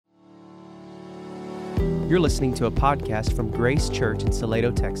You're listening to a podcast from Grace Church in Salado,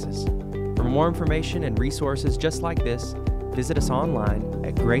 Texas. For more information and resources just like this, visit us online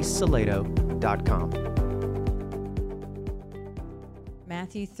at gracesalado.com.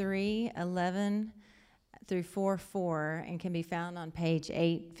 Matthew 3:11 through 4:4, and can be found on page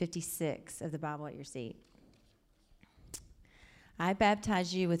 856 of the Bible at your seat. I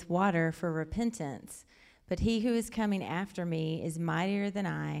baptize you with water for repentance, but he who is coming after me is mightier than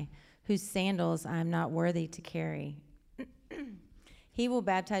I, whose sandals I am not worthy to carry. He will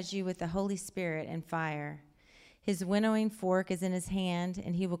baptize you with the Holy Spirit and fire. His winnowing fork is in his hand,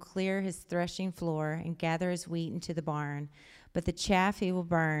 and he will clear his threshing floor and gather his wheat into the barn, but the chaff he will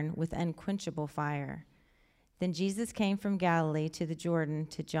burn with unquenchable fire. Then Jesus came from Galilee to the Jordan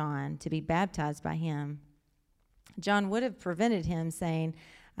to John to be baptized by him. John would have prevented him, saying,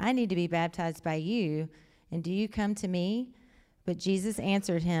 I need to be baptized by you, and do you come to me? But Jesus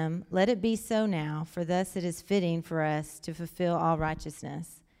answered him, Let it be so now, for thus it is fitting for us to fulfill all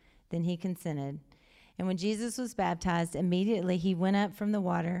righteousness. Then he consented. And when Jesus was baptized, immediately he went up from the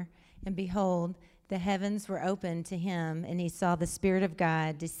water, and behold, the heavens were opened to him, and he saw the Spirit of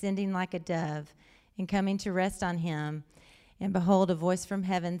God descending like a dove and coming to rest on him. And behold, a voice from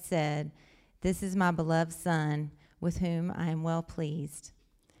heaven said, This is my beloved Son, with whom I am well pleased.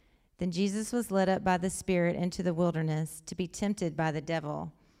 Then Jesus was led up by the Spirit into the wilderness to be tempted by the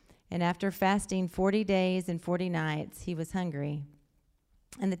devil. And after fasting 40 days and 40 nights, he was hungry.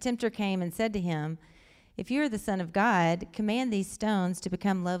 And the tempter came and said to him, If you are the Son of God, command these stones to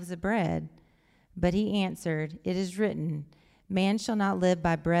become loaves of bread. But he answered, It is written, Man shall not live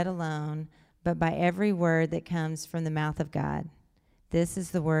by bread alone, but by every word that comes from the mouth of God. This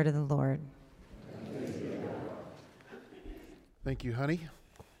is the word of the Lord. Thank you, honey.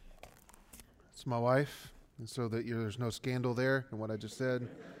 It's my wife, and so that there's no scandal there in what I just said.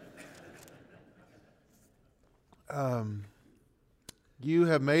 You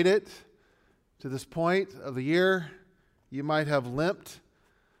have made it to this point of the year. You might have limped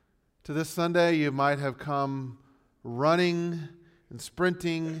to this Sunday. You might have come running and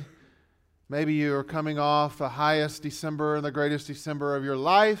sprinting. Maybe you are coming off the highest December and the greatest December of your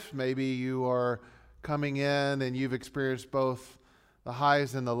life. Maybe you are coming in and you've experienced both the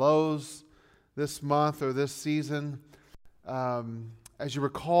highs and the lows this month or this season. As you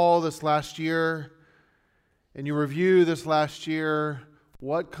recall this last year and you review this last year,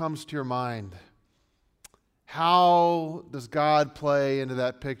 what comes to your mind? How does God play into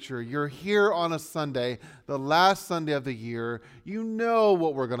that picture? You're here on a Sunday, the last Sunday of the year. You know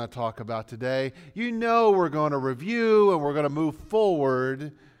what we're going to talk about today. You know we're going to review and we're going to move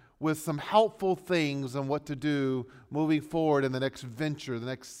forward with some helpful things on what to do moving forward in the next venture, the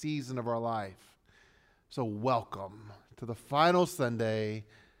next season of our life. So welcome to the final Sunday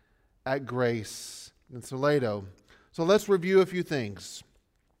at Grace in Salado. So let's review a few things.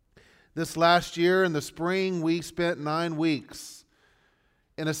 This last year in the spring, we spent 9 weeks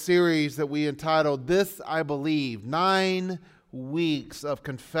in a series that we entitled This I Believe. 9 weeks of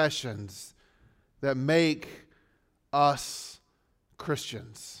confessions that make us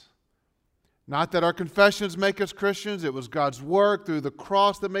Christians. Not that our confessions make us Christians. It was God's work through the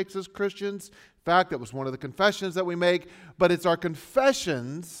cross that makes us Christians. In fact, that was one of the confessions that we make. But it's our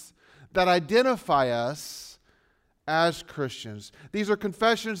confessions that identify us as Christians. These are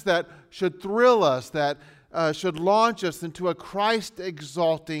confessions that should thrill us, that should launch us into a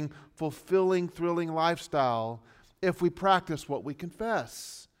Christ-exalting, fulfilling, thrilling lifestyle if we practice what we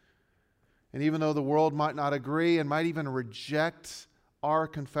confess. And even though the world might not agree and might even reject our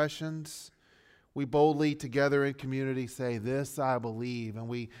confessions, we boldly together in community say, This I believe. And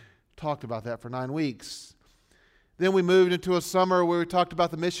we talked about that for 9 weeks. Then we moved into a summer where we talked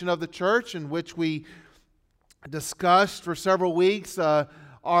about the mission of the church, in which we discussed for several weeks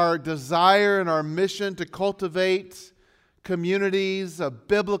our desire and our mission to cultivate communities of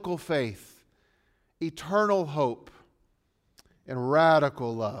biblical faith, eternal hope, and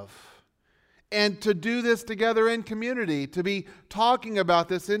radical love. And to do this together in community, to be talking about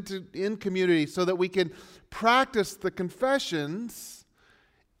this in community so that we can practice the confessions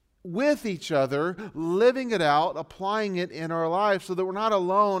with each other, living it out, applying it in our lives so that we're not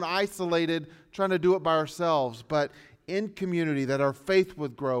alone, isolated, trying to do it by ourselves, but in community, that our faith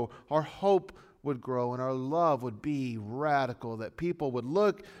would grow, our hope would grow, and our love would be radical, that people would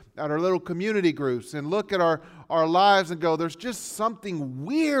look at our little community groups and look at our lives and go, there's just something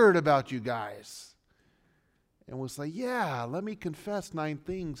weird about you guys. And we'll say, yeah, let me confess 9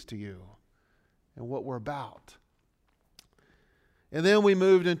 things to you and what we're about. And then we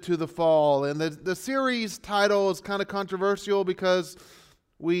moved into the fall. And the series title is kind of controversial because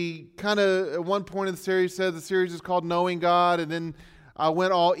we kind of, at one point in the series, said the series is called Knowing God, and then I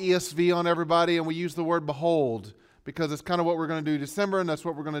went all ESV on everybody, and we used the word behold, because it's kind of what we're going to do December, and that's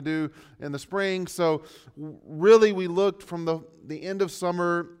what we're going to do in the spring. So really, we looked from the end of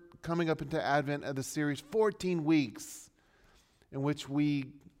summer coming up into Advent at the series, 14 weeks, in which we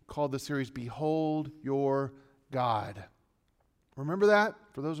called the series Behold Your God. Remember that?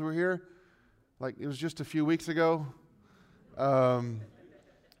 For those who were here? Like it was just a few weeks ago.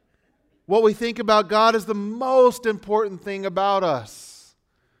 What we think about God is the most important thing about us.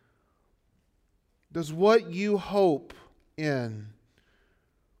 Does what you hope in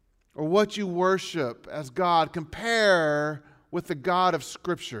or what you worship as God compare with the God of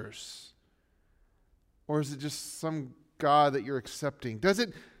Scriptures? Or is it just some God that you're accepting? Does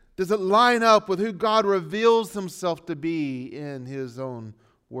it line up with who God reveals Himself to be in His own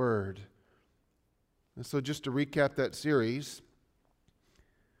Word? And so just to recap that series,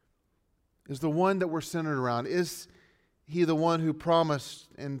 is the one that we're centered around. Is He the one who promised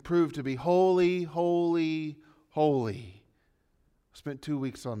and proved to be holy, holy, holy? Spent 2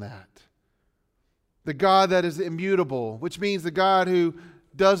 weeks on that. The God that is immutable, which means the God who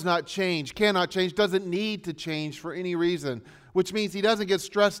does not change, cannot change, doesn't need to change for any reason, which means He doesn't get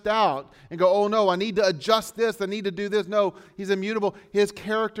stressed out and go, oh no, I need to adjust this, I need to do this. No, He's immutable. His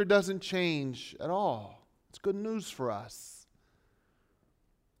character doesn't change at all. It's good news for us.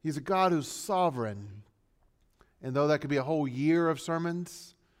 He's a God who's sovereign. And though that could be a whole year of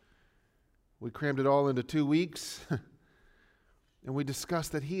sermons, we crammed it all into 2 weeks. And we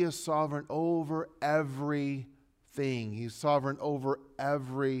discussed that He is sovereign over everything. He's sovereign over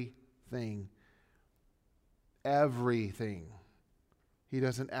everything. Everything. He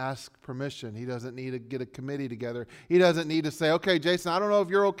doesn't ask permission. He doesn't need to get a committee together. He doesn't need to say, okay, Jason, I don't know if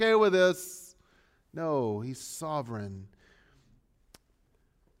you're okay with this. No, He's sovereign.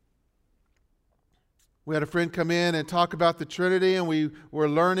 We had a friend come in and talk about the Trinity, and we were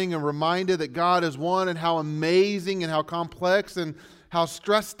learning and reminded that God is one, and how amazing and how complex and how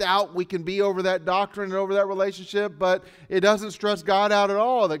stressed out we can be over that doctrine and over that relationship, but it doesn't stress God out at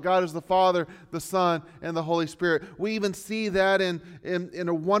all, that God is the Father, the Son, and the Holy Spirit. We even see that in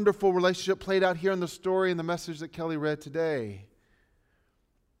a wonderful relationship played out here in the story and the message that Kelly read today.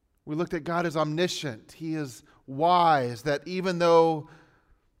 We looked at God as omniscient. He is wise, that even though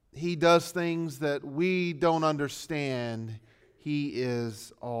He does things that we don't understand, He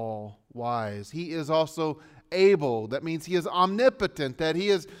is all wise. He is also able. That means He is omnipotent, that He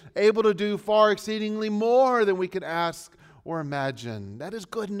is able to do far exceedingly more than we can ask or imagine. That is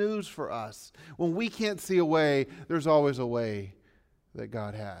good news for us. When we can't see a way, there's always a way that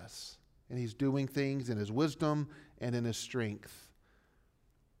God has. And He's doing things in His wisdom and in His strength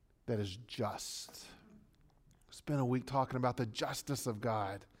that is just. Spent a week talking about the justice of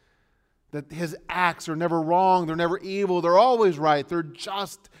God. That His acts are never wrong, they're never evil, they're always right, they're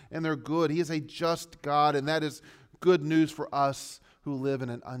just and they're good. He is a just God, and that is good news for us who live in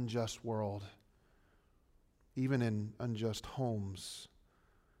an unjust world, even in unjust homes.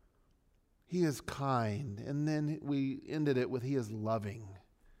 He is kind, and then we ended it with He is loving.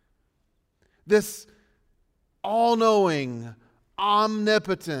 This all-knowing,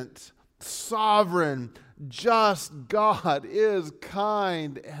 omnipotent, sovereign, just God is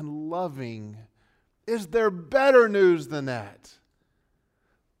kind and loving. Is there better news than that?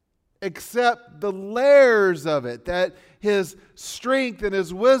 Except the layers of it, that His strength and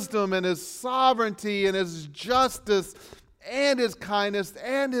His wisdom and His sovereignty and His justice and His kindness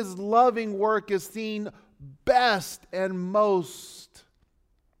and His loving work is seen best and most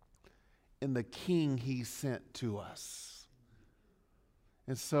in the King He sent to us.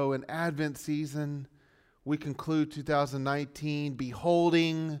 And so in Advent season, we conclude 2019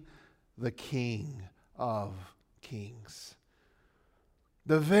 beholding the King of Kings.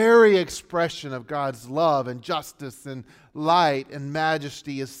 The very expression of God's love and justice and light and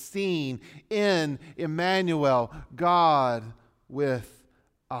majesty is seen in Emmanuel, God with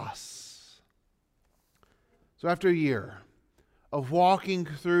us. So after a year of walking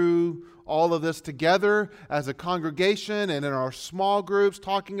through all of this together as a congregation and in our small groups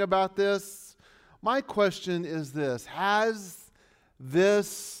talking about this, my question is this: has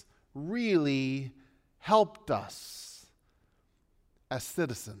this really helped us as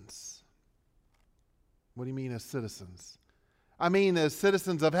citizens? What do you mean as citizens? I mean as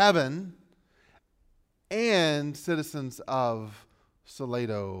citizens of heaven and citizens of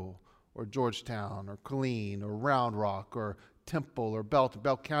Salado or Georgetown or Killeen or Round Rock or Temple or Belton,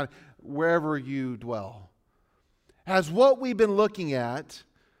 Bell County, wherever you dwell. Has what we've been looking at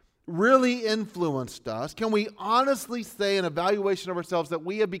really influenced us? Can we honestly say an evaluation of ourselves that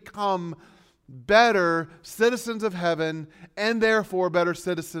we have become better citizens of heaven and therefore better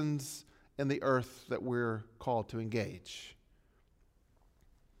citizens in the earth that we're called to engage?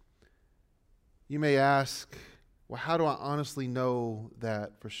 You may ask, well, how do I honestly know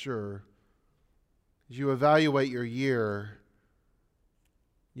that for sure? As you evaluate your year,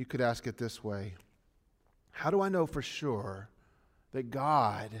 you could ask it this way: how do I know for sure that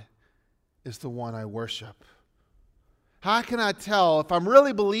God is the one I worship? How can I tell if I'm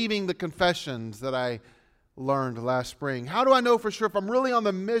really believing the confessions that I learned last spring? How do I know for sure if I'm really on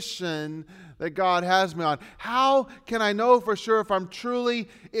the mission that God has me on? How can I know for sure if I'm truly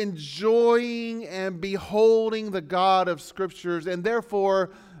enjoying and beholding the God of Scriptures and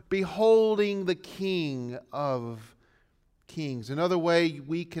therefore beholding the King of Kings? Another way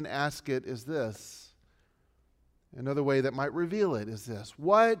we can ask it is this. Another way that might reveal it is this: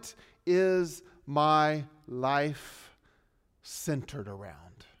 what is my life centered around?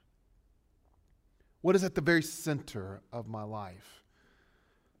 What is at the very center of my life?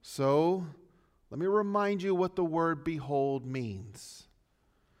 So, let me remind you what the word behold means.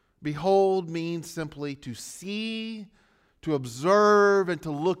 Behold means simply to see, to observe, and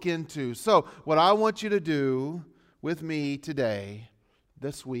to look into. So, what I want you to do with me today,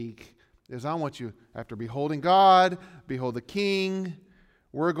 this week, is I want you, after beholding God, behold the King,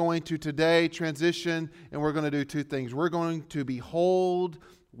 we're going to today transition and we're going to do two things. We're going to behold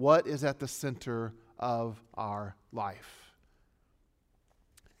what is at the center of our life.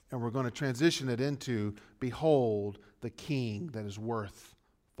 And we're going to transition it into behold the King that is worth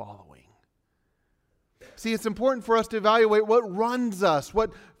following. See, it's important for us to evaluate what runs us,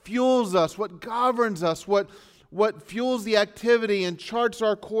 what fuels us, what governs us, what fuels the activity and charts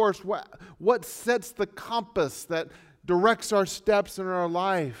our course, what sets the compass that directs our steps in our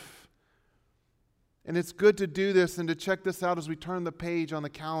life. And it's good to do this and to check this out as we turn the page on the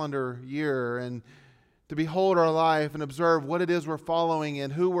calendar year and to behold our life and observe what it is we're following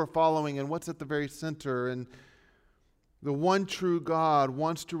and who we're following and what's at the very center. And the one true God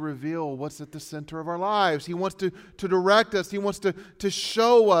wants to reveal what's at the center of our lives. He wants to direct us. He wants to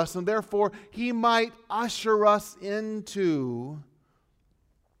show us. And therefore, He might usher us into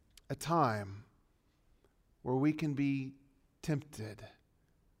a time where we can be tempted,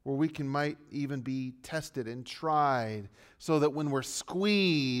 where we might even be tested and tried, so that when we're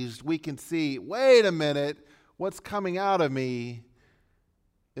squeezed, we can see, wait a minute, what's coming out of me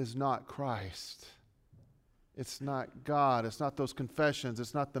is not Christ. It's not God. It's not those confessions.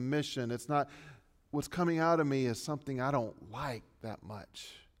 It's not the mission. It's not what's coming out of me is something I don't like that much.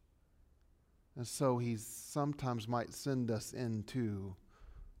 And so He sometimes might send us into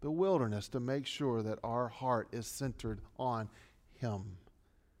the wilderness to make sure that our heart is centered on Him.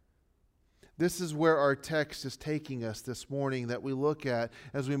 This is where our text is taking us this morning that we look at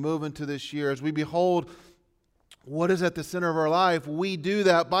as we move into this year. As we behold what is at the center of our life, we do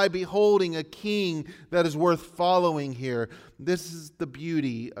that by beholding a King that is worth following here. This is the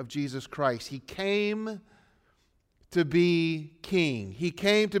beauty of Jesus Christ. He came to be King. He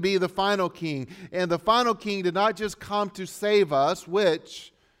came to be the final King. And the final King did not just come to save us,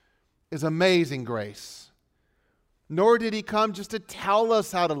 which is amazing grace. Nor did He come just to tell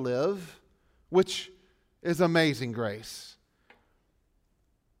us how to live, which is amazing grace.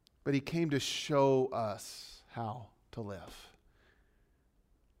 But He came to show us how to live.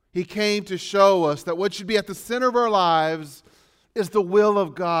 He came to show us that what should be at the center of our lives is the will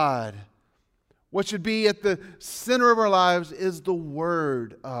of God. What should be at the center of our lives is the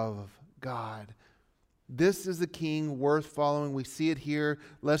Word of God. This is the King worth following. We see it here.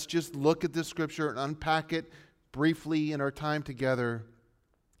 Let's just look at this scripture and unpack it briefly in our time together.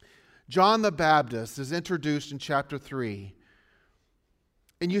 John the Baptist is introduced in chapter 3.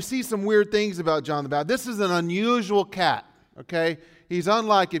 And you see some weird things about John the Baptist. This is an unusual cat, okay? He's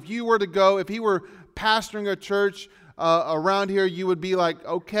unlike, if he were pastoring a church around here, you would be like,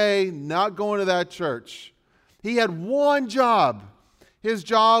 okay, not going to that church. He had one job. His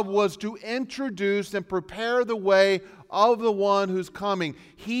job was to introduce and prepare the way of the one who's coming.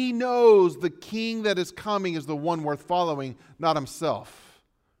 He knows the King that is coming is the one worth following, not himself.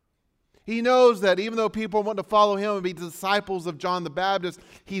 He knows that even though people want to follow him and be disciples of John the Baptist,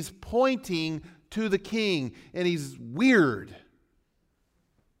 he's pointing to the King. And he's weird,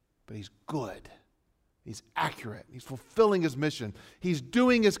 but he's good. He's accurate. He's fulfilling his mission. He's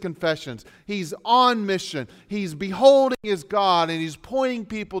doing his confessions. He's on mission. He's beholding his God, and he's pointing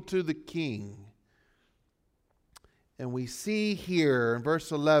people to the King. And we see here in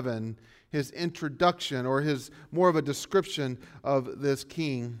verse 11 his introduction, or his more of a description of this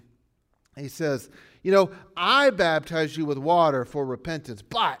King. He says, I baptize you with water for repentance,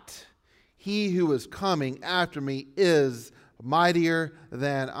 but he who is coming after me is mightier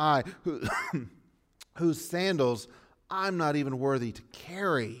than I, whose sandals I'm not even worthy to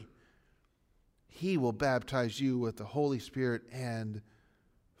carry. He will baptize you with the Holy Spirit and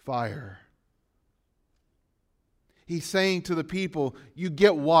fire. He's saying to the people, you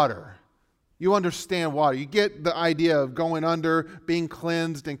get water. You understand water. You get the idea of going under, being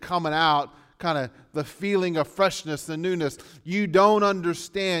cleansed, and coming out, kind of the feeling of freshness and newness. You don't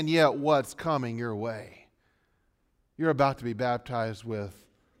understand yet what's coming your way. You're about to be baptized with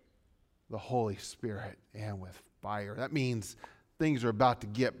the Holy Spirit and with fire. That means things are about to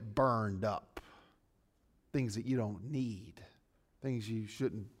get burned up. Things that you don't need. Things you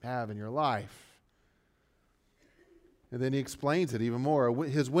shouldn't have in your life. And then he explains it even more.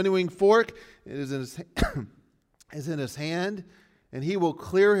 His winnowing fork is in his hand, and he will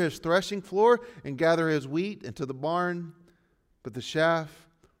clear his threshing floor and gather his wheat into the barn, but the chaff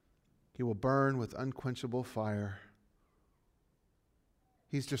he will burn with unquenchable fire.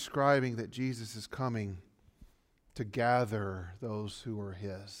 He's describing that Jesus is coming to gather those who are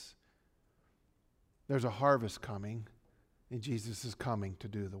his. There's a harvest coming, and Jesus is coming to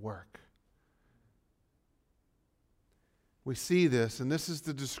do the work. We see this, and this is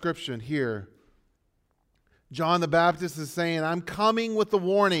the description here. John the Baptist is saying, I'm coming with the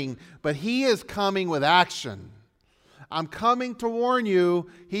warning, but he is coming with action. I'm coming to warn you.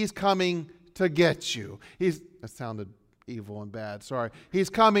 He's coming to get you. That sounded evil and bad, sorry.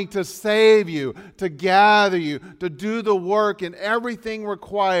 He's coming to save you, to gather you, to do the work and everything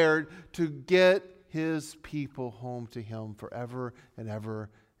required to get his people home to him forever and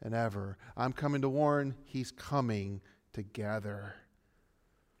ever and ever. I'm coming to warn. He's coming to gather.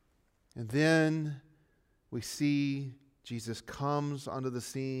 And then we see Jesus comes onto the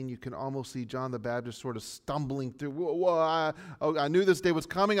scene. You can almost see John the Baptist sort of stumbling through. Whoa, I knew this day was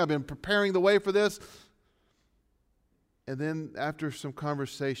coming. I've been preparing the way for this. And then after some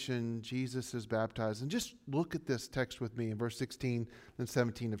conversation, Jesus is baptized. And just look at this text with me in verse 16 and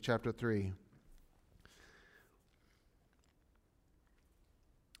 17 of chapter 3.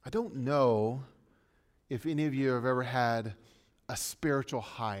 I don't know if any of you have ever had a spiritual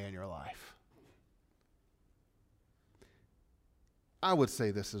high in your life. I would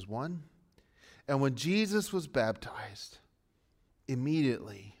say this is one. And when Jesus was baptized,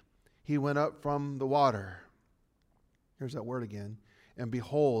 immediately he went up from the water. Here's that word again. And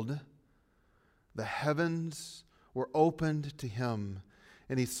behold, the heavens were opened to him.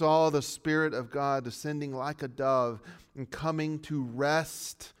 And he saw the Spirit of God descending like a dove and coming to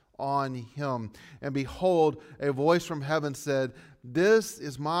rest on him. And behold, a voice from heaven said, This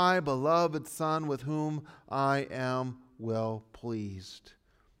is my beloved Son with whom I am well pleased.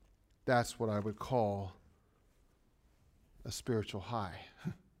 That's what I would call a spiritual high.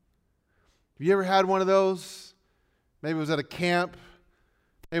 Have you ever had one of those? Maybe it was at a camp.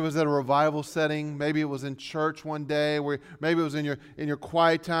 Maybe it was at a revival setting. Maybe it was in church one day. Maybe it was in your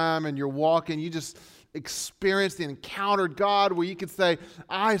quiet time and you're walking. You just experienced and encountered God where you could say,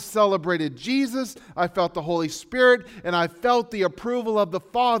 I celebrated Jesus, I felt the Holy Spirit, and I felt the approval of the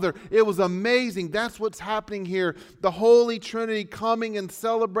Father. It was amazing. That's what's happening here. The Holy Trinity coming and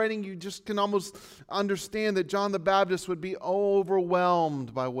celebrating. You just can almost understand that John the Baptist would be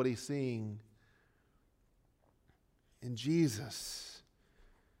overwhelmed by what he's seeing. And Jesus,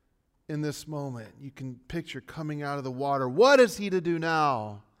 in this moment, you can picture coming out of the water. What is he to do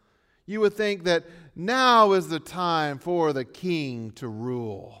now? You would think that now is the time for the king to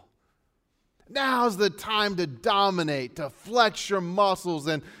rule. Now's the time to dominate, to flex your muscles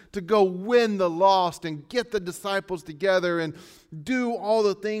and to go win the lost and get the disciples together and do all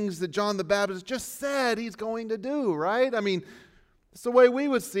the things that John the Baptist just said he's going to do, right? I mean, it's the way we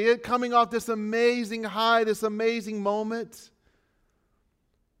would see it, coming off this amazing high, this amazing moment.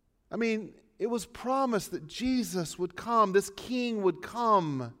 I mean, it was promised that Jesus would come, this king would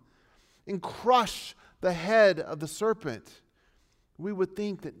come and crush the head of the serpent. We would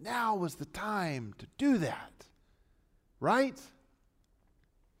think that now was the time to do that, right?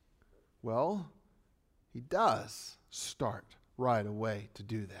 Well, he does start right away to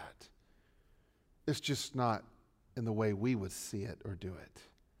do that. It's just not in the way we would see it or do it.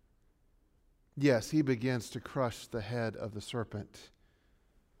 Yes, he begins to crush the head of the serpent.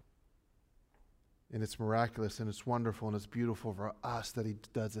 And it's miraculous and it's wonderful and it's beautiful for us that he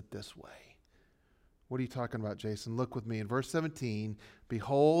does it this way. What are you talking about, Jason? Look with me in verse 17.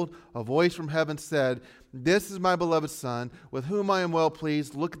 Behold, a voice from heaven said, This is my beloved Son, with whom I am well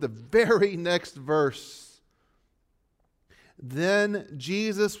pleased. Look at the very next verse. Then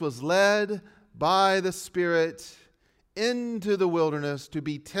Jesus was led by the Spirit into the wilderness to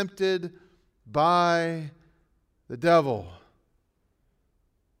be tempted by the devil.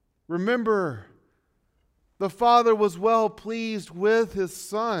 Remember, the Father was well pleased with His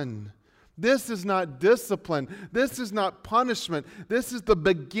Son. This is not discipline. This is not punishment. This is the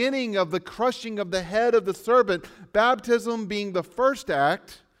beginning of the crushing of the head of the serpent. Baptism being the first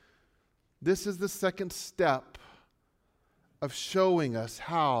act, this is the second step of showing us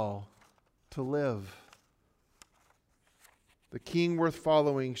how to live. The King worth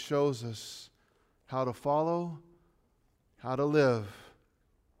following shows us how to follow, how to live.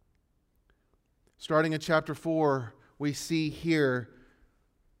 Starting in chapter 4, we see here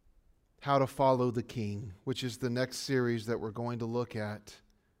how to follow the King, which is the next series that we're going to look at.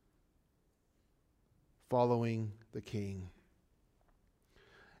 Following the King.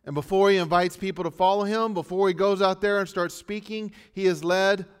 And before he invites people to follow him, before he goes out there and starts speaking, he is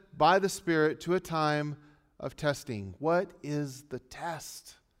led by the Spirit to a time of testing. What is the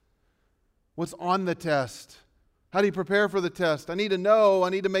test? What's on the test? How do you prepare for the test? I need to know. I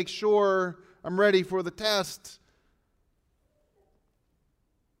need to make sure I'm ready for the test.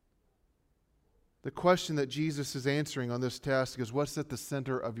 The question that Jesus is answering on this test is, what's at the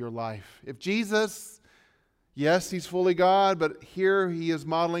center of your life? If Jesus, yes, He's fully God, but here He is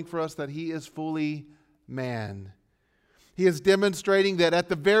modeling for us that He is fully man. He is demonstrating that at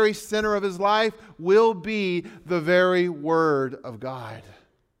the very center of His life will be the very Word of God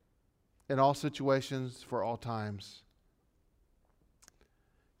in all situations, for all times.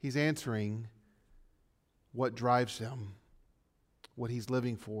 He's answering what drives him, what he's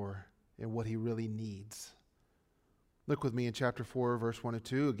living for, and what he really needs. Look with me in chapter 4, verse 1 and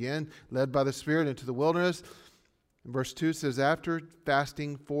 2. Again, led by the Spirit into the wilderness. And verse 2 says, after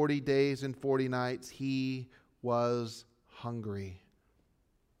fasting 40 days and 40 nights, he was hungry.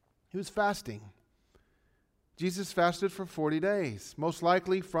 He was fasting. Jesus fasted for 40 days, most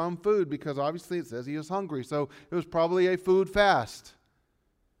likely from food, because obviously it says he was hungry. So it was probably a food fast.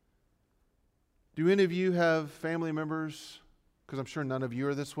 Do any of you have family members, because I'm sure none of you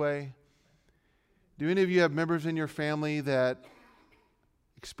are this way, do any of you have members in your family that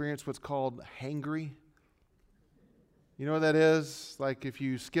experience what's called hangry? You know what that is? Like if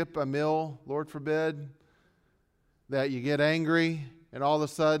you skip a meal, Lord forbid, that you get angry, and all of a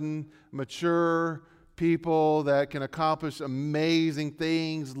sudden mature people that can accomplish amazing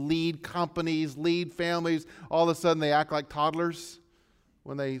things, lead companies, lead families, all of a sudden they act like toddlers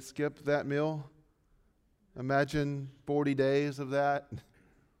when they skip that meal. Imagine 40 days of that,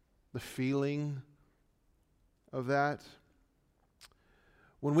 the feeling of that.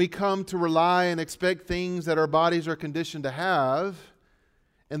 When we come to rely and expect things that our bodies are conditioned to have,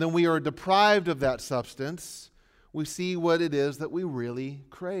 and then we are deprived of that substance, we see what it is that we really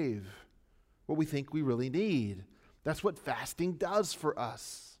crave, what we think we really need. That's what fasting does for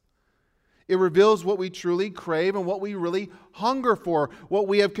us. It reveals what we truly crave and what we really hunger for, what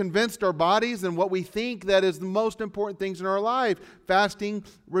we have convinced our bodies and what we think that is the most important things in our life. Fasting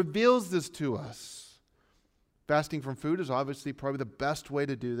reveals this to us. Fasting from food is obviously probably the best way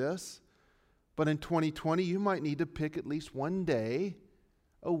to do this. But in 2020, you might need to pick at least one day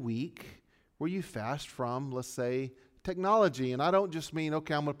a week where you fast from, let's say, technology. And I don't just mean,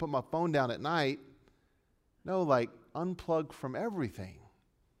 okay, I'm going to put my phone down at night. No, like unplug from everything.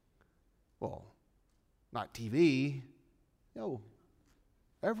 Well, not TV,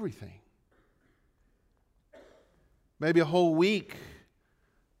 everything. Maybe a whole week,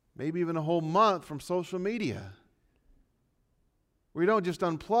 maybe even a whole month from social media. Where you don't just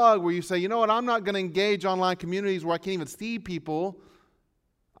unplug, where you say, you know what, I'm not going to engage online communities where I can't even see people.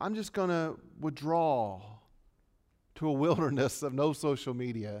 I'm just going to withdraw to a wilderness of no social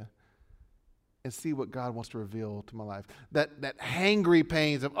media and see what God wants to reveal to my life. That hangry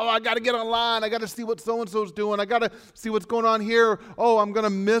pains of, I got to get online. I got to see what so-and-so's doing. I got to see what's going on here. I'm going to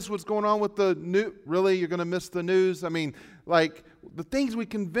miss what's going on with the news. Really? You're going to miss the news? I mean, like the things we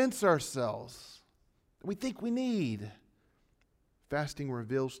convince ourselves that we think we need, fasting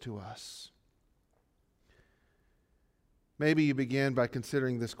reveals to us. Maybe you begin by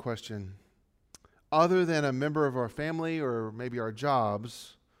considering this question. Other than a member of our family or maybe our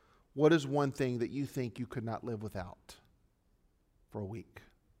jobs, what is one thing that you think you could not live without for a week?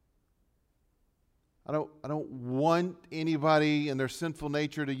 I don't want anybody in their sinful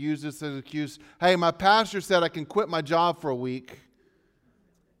nature to use this as an excuse. Hey, my pastor said I can quit my job for a week.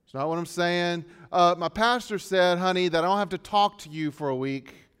 It's not what I'm saying. My pastor said, honey, that I don't have to talk to you for a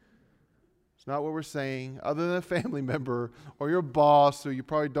week. It's not what we're saying. Other than a family member or your boss who you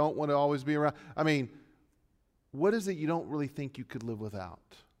probably don't want to always be around. I mean, what is it you don't really think you could live without?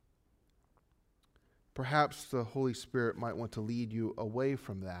 Perhaps the Holy Spirit might want to lead you away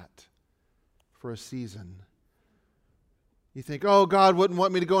from that for a season. You think, oh, God wouldn't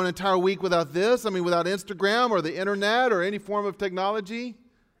want me to go an entire week without this? I mean, without Instagram or the internet or any form of technology?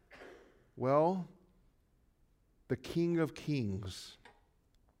 Well, the King of Kings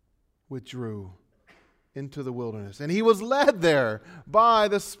withdrew into the wilderness, and he was led there by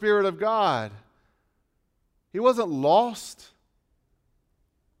the Spirit of God. He wasn't lost,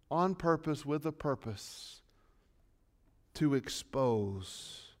 on purpose, with a purpose, to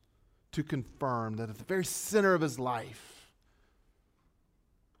expose, to confirm that at the very center of his life,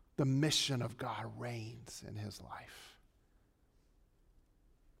 the mission of God reigns in his life.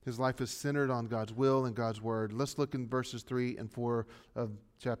 His life is centered on God's will and God's word. Let's look in verses 3 and 4 of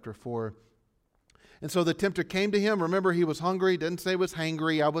chapter 4. And so the tempter came to him. Remember, he was hungry. It didn't say he was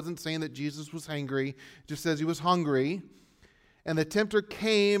hangry. I wasn't saying that Jesus was hangry. It just says he was hungry. And the tempter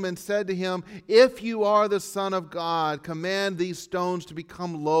came and said to him, "If you are the Son of God, command these stones to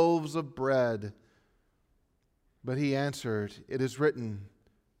become loaves of bread." But he answered, "It is written,"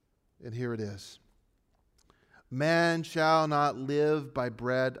 and here it is, "Man shall not live by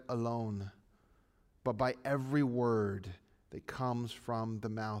bread alone, but by every word that comes from the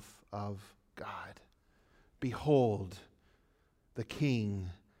mouth of God. Behold, the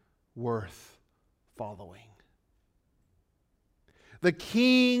King worth following." The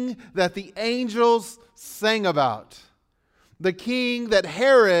King that the angels sang about. The King that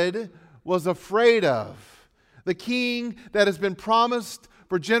Herod was afraid of. The King that has been promised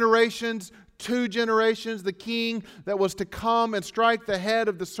for generations, 2 generations. The King that was to come and strike the head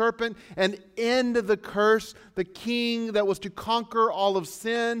of the serpent and end the curse. The King that was to conquer all of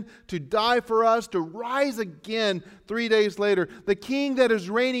sin, to die for us, to rise again 3 days later. The King that is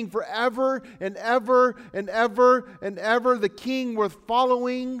reigning forever and ever and ever and ever. The King worth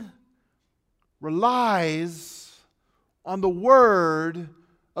following relies on the Word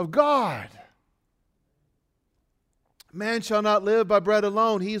of God. Man shall not live by bread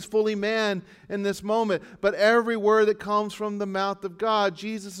alone. He is fully man in this moment. But every word that comes from the mouth of God.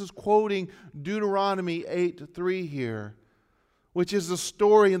 Jesus is quoting Deuteronomy 8:3 here, which is the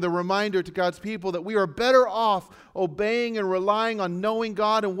story and the reminder to God's people that we are better off obeying and relying on knowing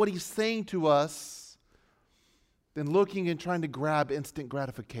God and what He's saying to us than looking and trying to grab instant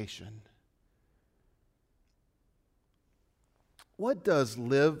gratification. What does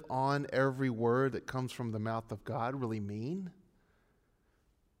live on every word that comes from the mouth of God really mean?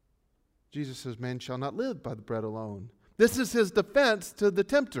 Jesus says, man shall not live by the bread alone. This is his defense to the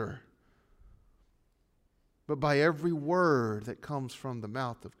tempter. But by every word that comes from the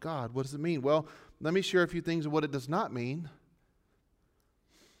mouth of God. What does it mean? Well, let me share a few things of what it does not mean.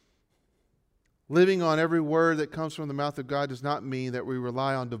 Living on every word that comes from the mouth of God does not mean that we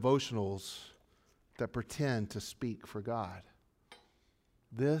rely on devotionals that pretend to speak for God.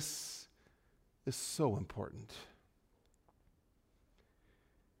 This is so important.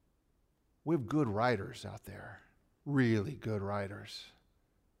 We have good writers out there, really good writers.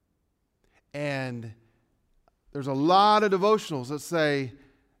 And there's a lot of devotionals that say,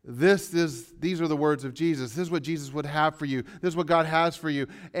 these are the words of Jesus. This is what Jesus would have for you. This is what God has for you.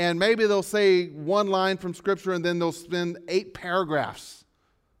 And maybe they'll say one line from Scripture and then they'll spend 8 paragraphs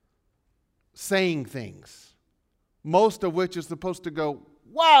saying things, most of which is supposed to go,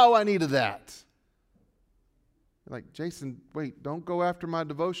 wow, I needed that. Like, Jason, wait, don't go after my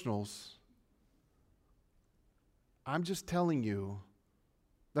devotionals. I'm just telling you,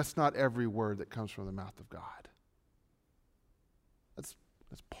 that's not every word that comes from the mouth of God. That's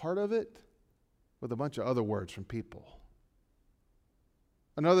part of it with a bunch of other words from people.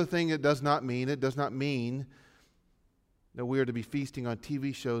 Another thing it does not mean that we are to be feasting on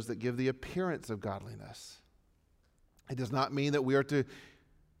TV shows that give the appearance of godliness. It does not mean that we are to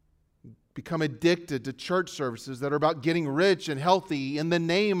become addicted to church services that are about getting rich and healthy in the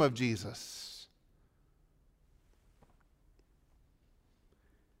name of Jesus.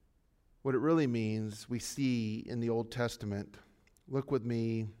 What it really means, we see in the Old Testament. Look with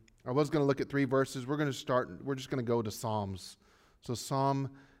me. I was going to look at 3 verses. We're just going to go to Psalms. So Psalm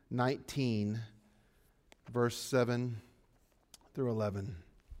 19, verse 7 through 11.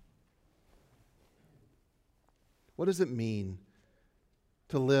 What does it mean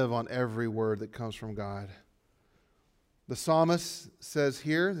to live on every word that comes from God? The psalmist says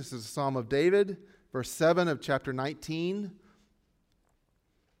here, this is a Psalm of David, verse 7 of chapter 19.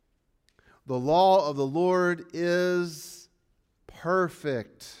 The law of the Lord is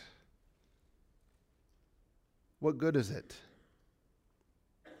perfect. What good is it?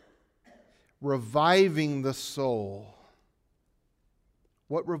 reviving the soul.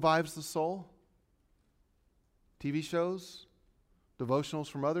 What revives the soul? TV shows? Devotionals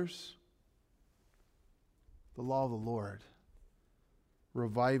from others? The law of the Lord.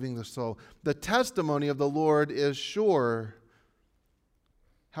 Reviving the soul. The testimony of the Lord is sure.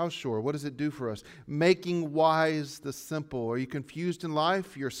 How sure? What does it do for us? Making wise the simple. Are you confused in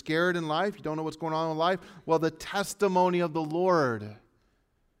life? You're scared in life? You don't know what's going on in life? Well, the testimony of the Lord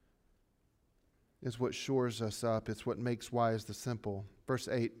is what shores us up. It's what makes wise the simple. Verse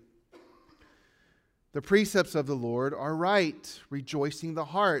 8. The precepts of the Lord are right, rejoicing the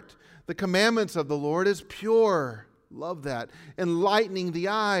heart. The commandments of the Lord is pure. Love that. Enlightening the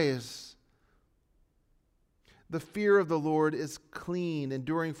eyes. The fear of the Lord is clean,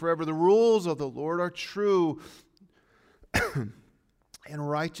 enduring forever. The rules of the Lord are true and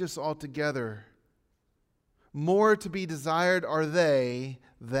righteous altogether. More to be desired are they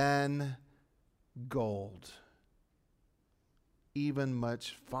than gold, even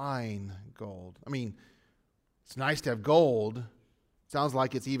much fine gold. I mean, it's nice to have gold. Sounds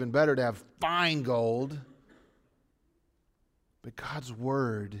like it's even better to have fine gold. But God's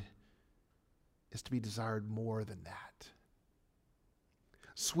word is to be desired more than that.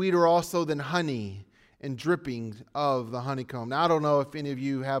 Sweeter also than honey and drippings of the honeycomb. Now, I don't know if any of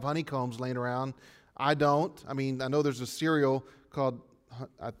you have honeycombs laying around. I don't. I mean, I know there's a cereal called,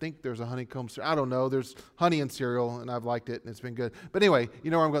 I think there's a honeycomb cereal. I don't know. There's honey in cereal, and I've liked it, and it's been good. But anyway,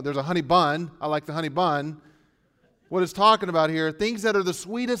 you know where I'm going. There's a honey bun. I like the honey bun. What it's talking about here, things that are the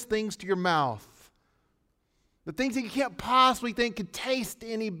sweetest things to your mouth. The things that you can't possibly think could taste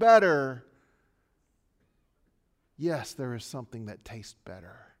any better. Yes, there is something that tastes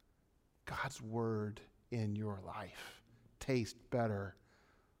better. God's word in your life tastes better.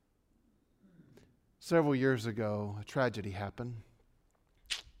 Several years ago, a tragedy happened.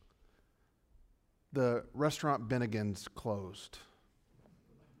 The restaurant Bennigan's closed.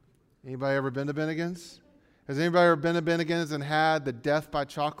 Anybody ever been to Bennigan's? Has anybody ever been to Bennigan's and had the death by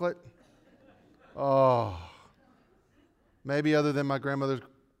chocolate? Oh. Maybe other than my grandmother's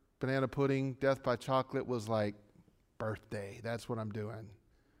banana pudding, death by chocolate was like birthday. That's what I'm doing.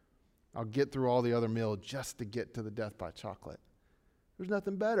 I'll get through all the other meals just to get to the death by chocolate. There's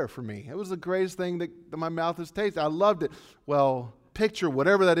nothing better for me. It was the greatest thing that my mouth has tasted. I loved it. Well, picture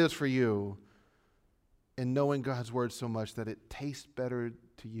whatever that is for you and knowing God's word so much that it tastes better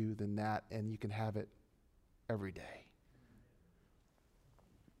to you than that, and you can have it every day.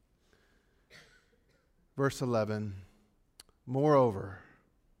 Verse 11, moreover,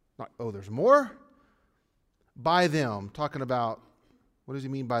 there's more? By them, talking about, what does he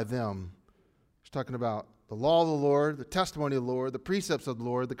mean by them? He's talking about the law of the Lord, the testimony of the Lord, the precepts of the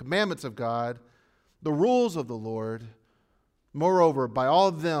Lord, the commandments of God, the rules of the Lord. Moreover, by all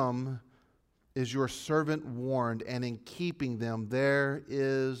of them is your servant warned, and in keeping them there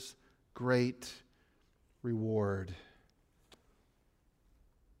is great reward.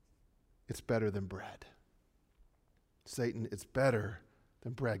 It's better than bread. Satan, it's better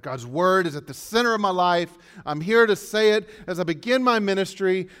than bread. God's word is at the center of my life. I'm here to say it as I begin my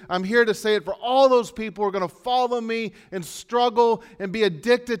ministry. I'm here to say it for all those people who are going to follow me and struggle and be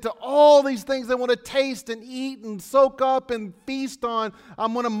addicted to all these things they want to taste and eat and soak up and feast on.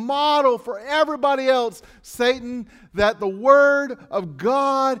 I'm going to model for everybody else, Satan, that the word of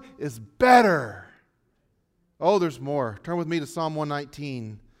God is better. Oh, there's more. Turn with me to Psalm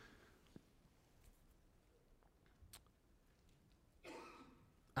 119.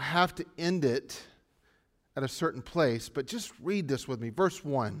 I have to end it at a certain place, but just read this with me. Verse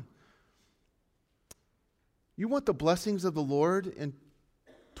 1. You want the blessings of the Lord in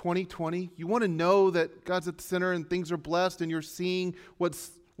 2020? You want to know that God's at the center and things are blessed and you're seeing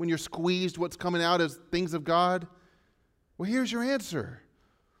when you're squeezed, what's coming out as things of God? Well, here's your answer.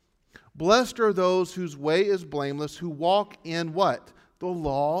 Blessed are those whose way is blameless, who walk in what? The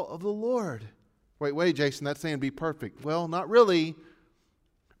law of the Lord. Wait, Jason, that's saying be perfect. Well, not really.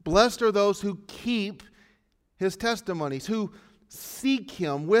 Blessed are those who keep his testimonies, who seek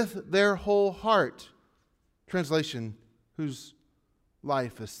him with their whole heart. Translation, whose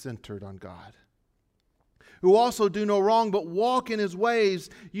life is centered on God. Who also do no wrong, but walk in his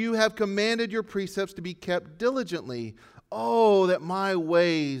ways. You have commanded your precepts to be kept diligently. Oh, that my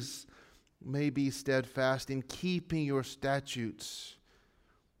ways may be steadfast in keeping your statutes.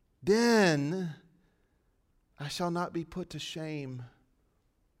 Then I shall not be put to shame.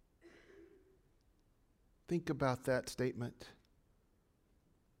 Think about that statement.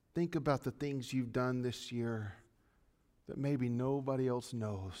 Think about the things you've done this year that maybe nobody else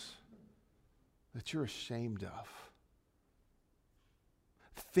knows, that you're ashamed of.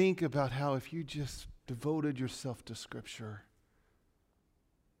 Think about how if you just devoted yourself to Scripture,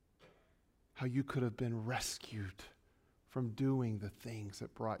 how you could have been rescued from doing the things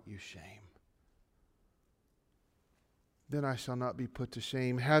that brought you shame. Then I shall not be put to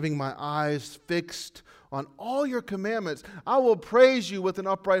shame, having my eyes fixed on all your commandments. I will praise you with an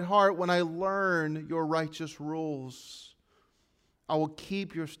upright heart when I learn your righteous rules. I will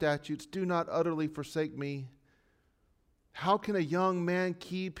keep your statutes. Do not utterly forsake me. How can a young man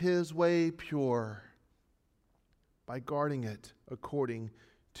keep his way pure? By guarding it according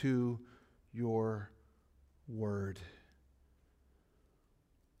to your word.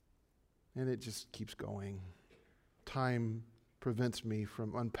 And it just keeps going. Time prevents me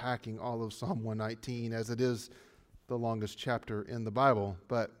from unpacking all of Psalm 119, as it is the longest chapter in the Bible.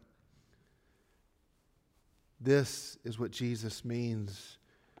 But this is what Jesus means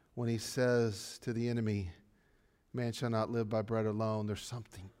when he says to the enemy, man shall not live by bread alone. There's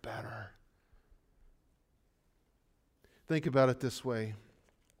something better. Think about it this way.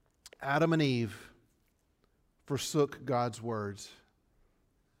 Adam and Eve forsook God's words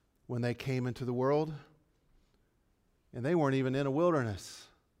when they came into the world. And they weren't even in a wilderness.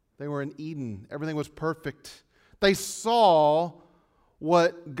 They were in Eden. Everything was perfect. They saw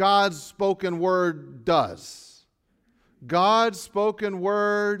what God's spoken word does. God's spoken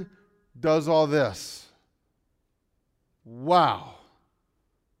word does all this. Wow.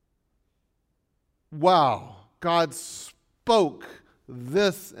 Wow. God spoke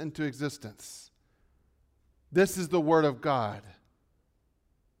this into existence. This is the word of God.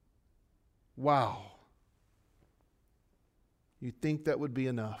 Wow. You'd think that would be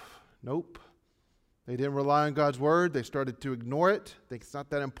enough. Nope. They didn't rely on God's word. They started to ignore it. Think it's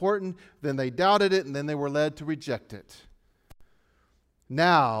not that important. Then they doubted it, and then they were led to reject it.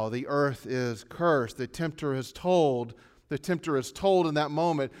 Now the earth is cursed. The tempter is told in that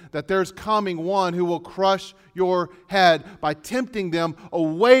moment that there's coming one who will crush your head by tempting them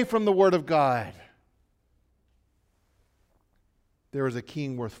away from the word of God. There is a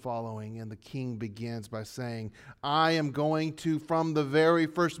king worth following, and the king begins by saying, I am going to, from the very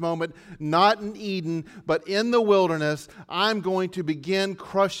first moment, not in Eden, but in the wilderness, I'm going to begin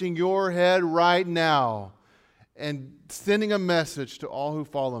crushing your head right now and sending a message to all who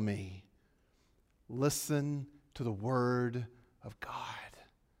follow me. Listen to the word of God.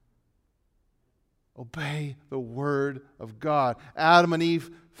 Obey the word of God. Adam and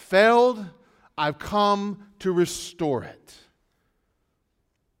Eve failed. I've come to restore it.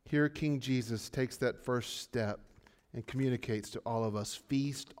 Here, King Jesus takes that first step and communicates to all of us,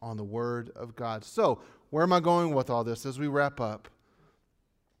 feast on the word of God. So, where am I going with all this as we wrap up?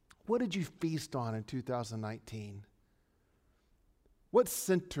 What did you feast on in 2019? What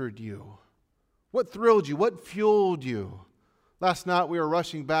centered you? What thrilled you? What fueled you? Last night we were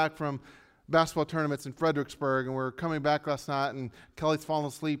rushing back from basketball tournaments in Fredericksburg, and we were coming back last night, and Kelly's fallen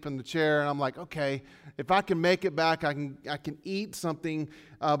asleep in the chair, and I'm like, okay, if I can make it back, I can eat something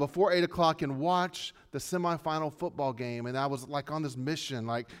before 8 o'clock and watch the semifinal football game. And I was like on this mission,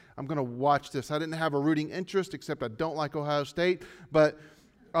 like I'm going to watch this. I didn't have a rooting interest, except I don't like Ohio State, but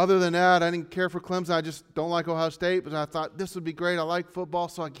other than that, I didn't care for Clemson. I just don't like Ohio State. But I thought this would be great. I like football.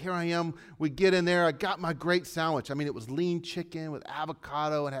 So here I am. We get in there. I got my great sandwich. I mean, it was lean chicken with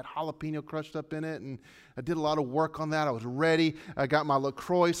avocado and had jalapeno crushed up in it. And I did a lot of work on that. I was ready. I got my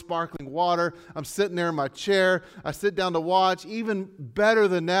LaCroix sparkling water. I'm sitting there in my chair. I sit down to watch. Even better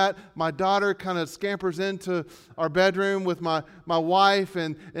than that, my daughter kind of scampers into our bedroom with my wife,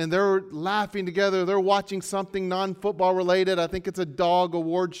 and they're laughing together. They're watching something non-football related. I think it's a dog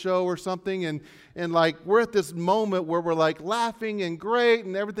award show or something. And like we're at this moment where we're like laughing and great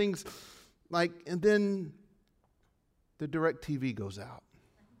and everything's like, and then the DirecTV goes out.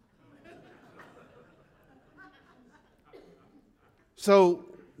 So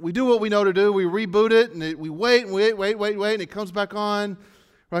we do what we know to do. We reboot it, and we wait, and and it comes back on.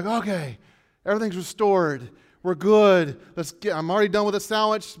 We're like, okay, everything's restored. We're good. I'm already done with the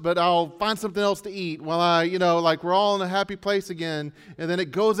sandwich, but I'll find something else to eat while we're all in a happy place again. And then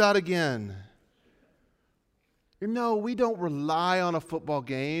it goes out again. We don't rely on a football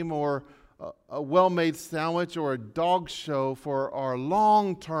game or a well-made sandwich or a dog show for our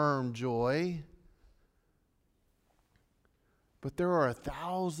long-term joy. But there are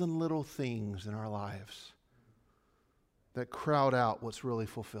 1,000 little things in our lives that crowd out what's really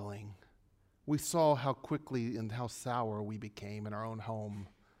fulfilling. We saw how quickly and how sour we became in our own home.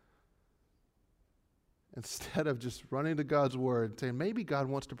 Instead of just running to God's word and saying, maybe God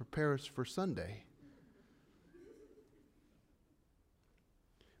wants to prepare us for Sunday.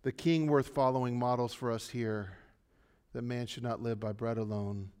 The king worth following models for us here that man should not live by bread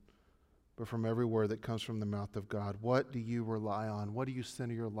alone, but from every word that comes from the mouth of God. What do you rely on? What do you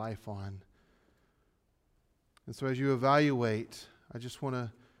center your life on? And so as you evaluate, I just want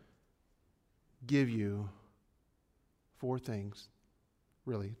to give you 4 things.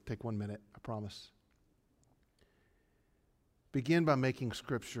 Really, take 1 minute, I promise. Begin by making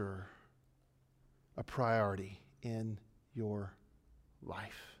Scripture a priority in your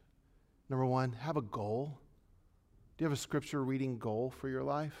life. Number 1, have a goal. Do you have a Scripture reading goal for your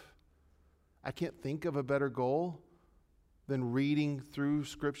life? I can't think of a better goal than reading through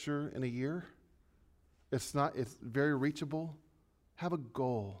Scripture in a year. It's very reachable. Have a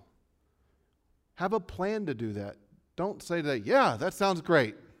goal. Have a plan to do that. Don't say that, yeah, that sounds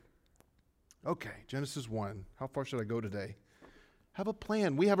great. Okay, Genesis 1. How far should I go today? Have a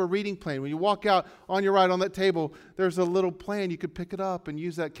plan. We have a reading plan. When you walk out on your right on that table, there's a little plan. You could pick it up and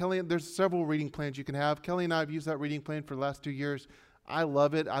use that. Kelly, there's several reading plans you can have. Kelly and I have used that reading plan for the last 2 years. I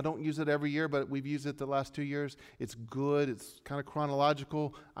love it. I don't use it every year, but we've used it the last 2 years. It's good. It's kind of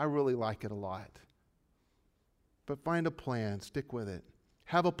chronological. I really like it a lot. But find a plan. Stick with it.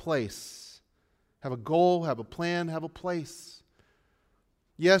 Have a place. Have a goal. Have a plan. Have a place.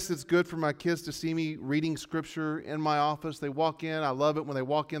 Yes, it's good for my kids to see me reading Scripture in my office. They walk in. I love it when they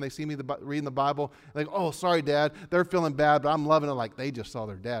walk in. They see me reading the Bible. They're like, oh, sorry, Dad. They're feeling bad, but I'm loving it like they just saw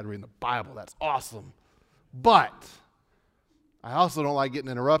their dad reading the Bible. That's awesome. But I also don't like getting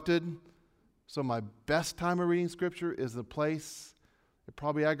interrupted. So my best time of reading Scripture is the place. It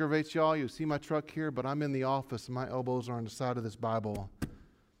probably aggravates y'all. You see my truck here, but I'm in the office and my elbows are on the side of this Bible.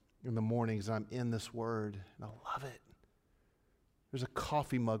 In the mornings, I'm in this Word, and I love it. There's a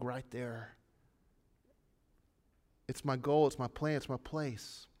coffee mug right there. It's my goal, it's my plan, it's my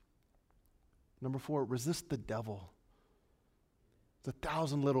place. Number 4, resist the devil. There's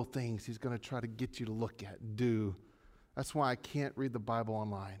 1,000 little things he's going to try to get you to look at and do. That's why I can't read the Bible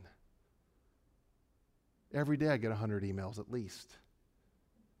online. Every day I get 100 emails at least.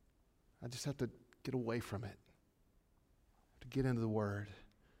 I just have to get away from it. To get into the Word.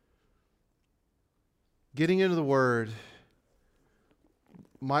 Getting into the Word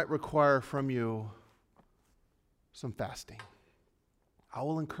might require from you some fasting. I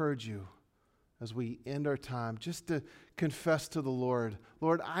will encourage you as we end our time just to confess to the Lord,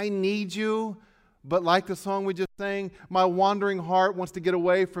 Lord, I need you, but like the song we just sang, my wandering heart wants to get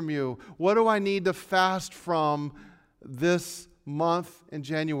away from you. What do I need to fast from this month in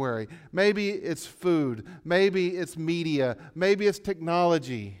January? Maybe it's food. Maybe it's media. Maybe it's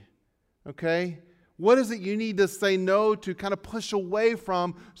technology. Okay? What is it you need to say no to, kind of push away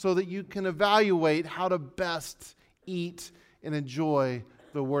from, so that you can evaluate how to best eat and enjoy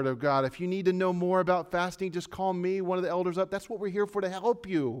the Word of God? If you need to know more about fasting, just call me, one of the elders up. That's what we're here for, to help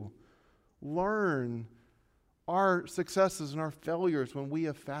you learn our successes and our failures when we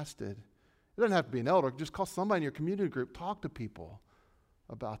have fasted. It doesn't have to be an elder. Just call somebody in your community group. Talk to people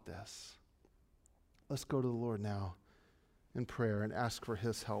about this. Let's go to the Lord now in prayer and ask for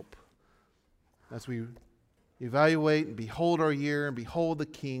His help as we evaluate and behold our year and behold the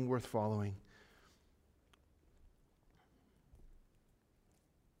King worth following.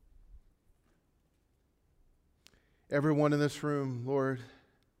 Everyone in this room, Lord,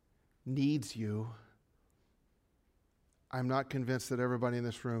 needs you. I'm not convinced that everybody in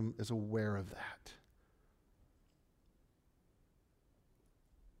this room is aware of that.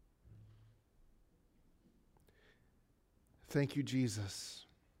 Thank you, Jesus,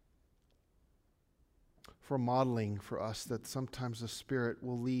 for modeling for us that sometimes the Spirit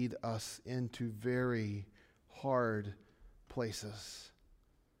will lead us into very hard places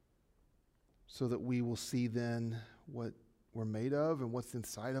so that we will see then what we're made of and what's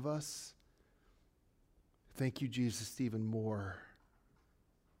inside of us. Thank you, Jesus, even more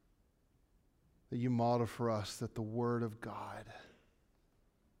that you model for us that the Word of God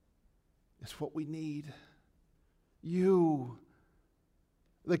is what we need. You,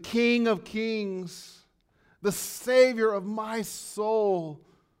 the King of Kings, the Savior of my soul,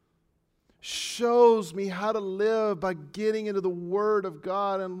 shows me how to live by getting into the Word of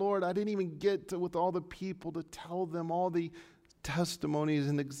God. And Lord, I didn't even get to, with all the people, to tell them all the testimonies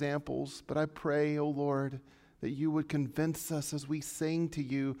and examples. But I pray, oh Lord, that you would convince us as we sing to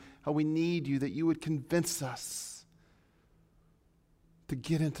you how we need you, that you would convince us to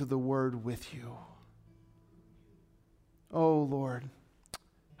get into the Word with you. Oh Lord,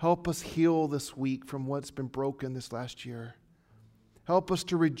 help us heal this week from what's been broken this last year. Help us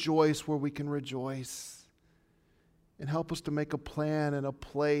to rejoice where we can rejoice. And help us to make a plan and a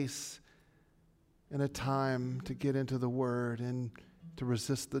place and a time to get into the Word and to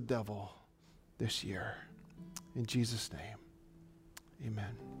resist the devil this year. In Jesus' name,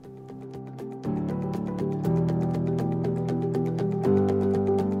 amen.